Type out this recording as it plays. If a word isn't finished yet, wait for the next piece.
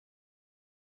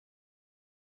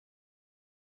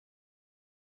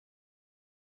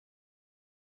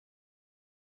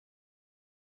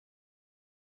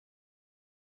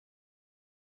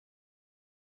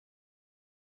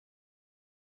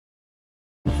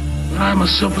I'm a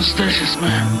superstitious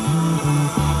man.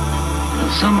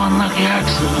 If some unlucky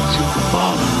accidents you could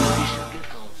bother me.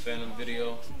 Phantom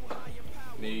Video,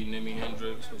 me, Nimi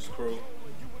Hendrix, his crew,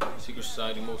 Secret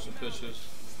Society Motion Pictures,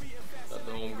 got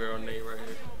the homegirl Nate right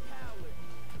here.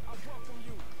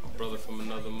 My brother from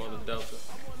another mother, Delta.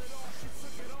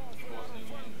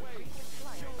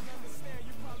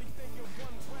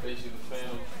 Basically,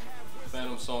 the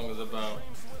Phantom song is about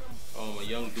a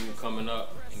young dude coming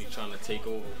up and he's trying to take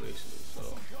over, basically.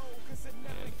 So,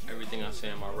 everything I say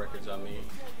in my records, I mean,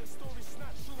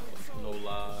 no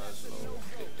lies,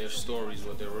 they're stories,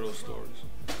 but they're real stories.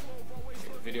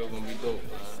 The video gonna be dope,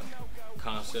 man.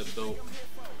 Concept dope.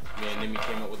 Me and Nimi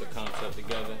came up with the concept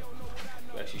together.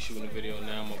 We're actually shooting a video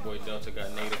now. My boy Delta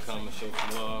got Nate to come and show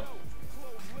some love.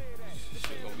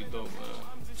 Shit gonna be dope, man.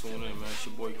 Tune in, man. It's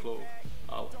your boy Clove.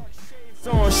 Out.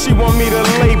 She want me to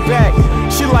lay back.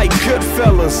 She like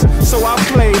Goodfellas, so I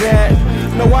play that.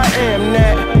 No, I am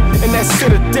that, and that's to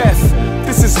the death.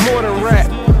 This is more than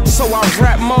rap, so I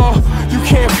rap more. You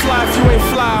can't fly if you ain't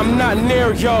fly. I'm not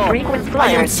near y'all.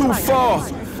 I am too far.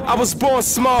 I was born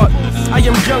smart. I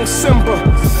am young Simba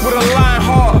with a lion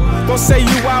heart. Don't say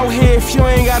you out here if you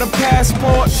ain't got a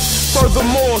passport.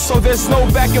 Furthermore, so there's no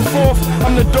back and forth.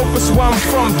 I'm the dopest where I'm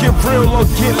from. Get real or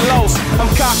get lost. I'm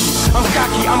cocky, I'm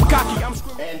cocky, I'm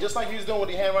cocky. And just like he was doing with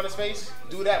your hand around his face,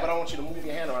 do that, but I want you to move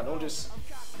your hand around. Don't just,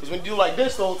 because when you do like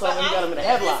this the whole time, you got him in a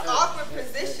headlock. It's awkward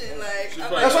position, like.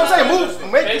 That's what I'm saying.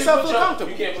 Move, make yourself feel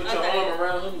comfortable. You can't put your arm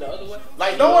around him the other way.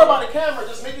 Like, don't worry about the camera.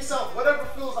 Just make yourself whatever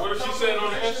feels like. What if she said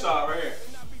on the inside right here?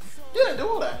 Yeah, do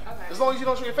all that. Okay. As long as you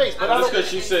don't show your face. But just because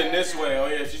she's sitting this way. Oh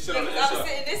yeah, she's sitting on the inside. I'm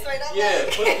sitting this way. Yeah,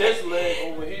 put this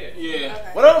leg over here. Yeah.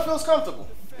 Okay. Whatever feels comfortable.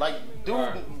 Like, dude,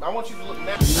 I want you to look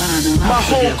natural. My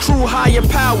whole crew higher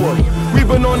power. We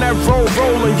been on that road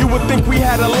rolling. You would think we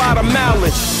had a lot of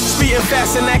mileage. Speeding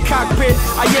fast in that cockpit.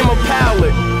 I am a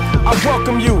pilot. I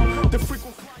welcome you.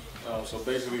 So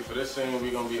basically, for this scene,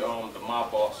 we're gonna be the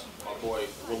mob boss. My boy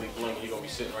Willie Bling. He gonna be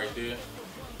sitting right there.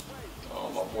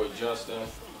 My boy Justin,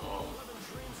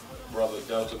 brother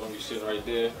Delta gonna be sitting right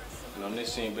there. And on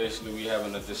this scene, basically, we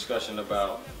having a discussion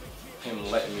about him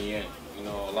letting me in. You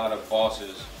know, a lot of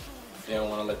bosses, they don't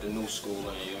want to let the new school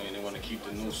in, you know, and they want to keep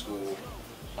the new school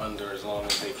under as long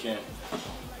as they can.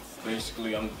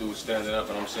 Basically, I'm the dude standing up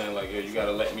and I'm saying like, yo, you got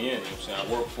to let me in. You know what I'm saying?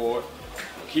 I work for it.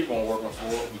 I keep on working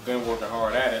for it. We've been working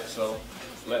hard at it, so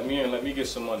let me in. Let me get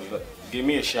some money. Give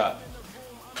me a shot.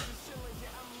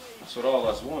 That's what all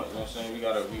us want. You know what I'm saying? We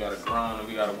gotta grind and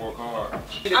we gotta work hard.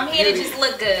 I'm here to just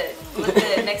look good. Look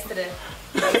good next to the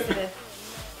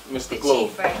Mr. Clove.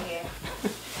 chief right here.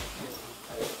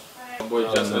 Boy,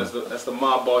 Justin, that's the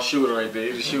mob boss shooter right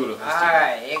there. He's a shooter.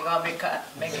 Alright, you're gonna be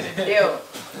making a deal.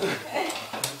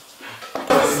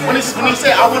 When he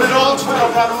said, I want it all, just come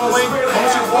right away. I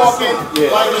want you to walk in,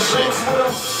 like this shit.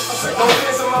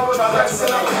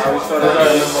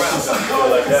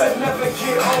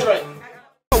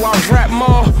 I rap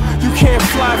more. You can't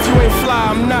fly if you ain't fly.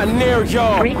 I'm not near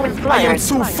y'all. I am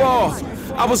too far.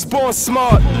 I was born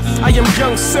smart. I am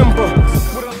young Simba.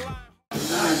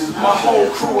 My whole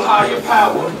crew higher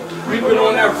power. We been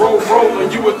on that road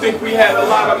rolling. You would think we had a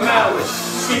lot of mileage.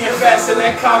 Speeding fast in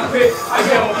that cockpit. I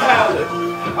am a pilot.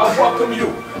 I welcome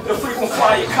you. The frequent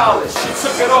flyer college. She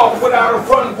took it off without a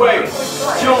runway.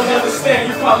 You don't understand.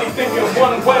 You probably thinking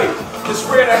one way. It's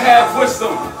rare to have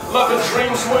wisdom. Loving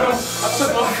dreams with them. I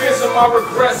took my fears and my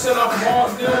regrets and I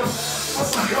marked them.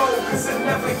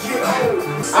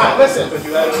 Alright, listen.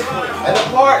 And the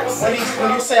part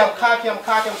when you say I'm cocky, I'm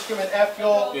screaming F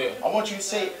y'all. Yeah. I want you to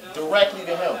say it directly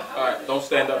to him. Alright, don't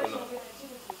stand up enough.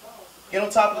 Get on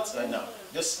top of it. No.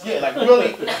 Just like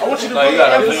really. I want you to like, really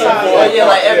emphasize. Oh yeah,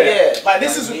 like yeah.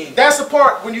 Like that's the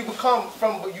part when you become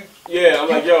from you. Yeah, I'm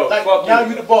like, yo, like fuck now you.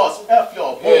 you the boss. F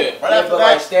y'all. Boom. Yeah. Right after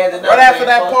that. Like standing up, right after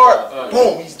that fuck part.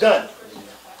 Boom. He's done.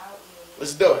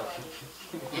 Let's do it.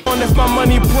 If my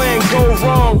money plan go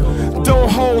wrong, don't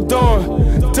hold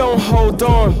on, don't hold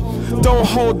on, don't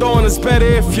hold on. It's better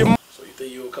if you. So you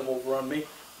think you'll come over on me?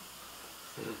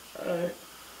 All right,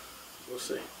 we'll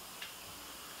see.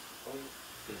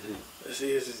 Let's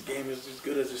see if this game is as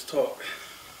good as this talk.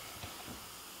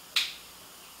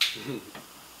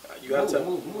 You gotta tell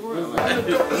me.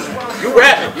 You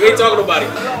rapping. You ain't talking to nobody. I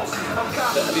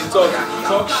need to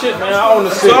talk shit, man. I own the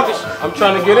city. I'm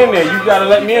trying to get in there. You gotta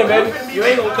let me in, baby. You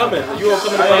ain't gonna come in. You gonna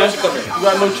come in unless you come in. You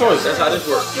got no choice. That's how this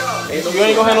works. You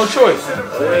ain't gonna have no choice.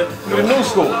 You're the new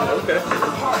school. Okay.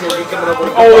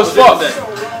 Old as fuck.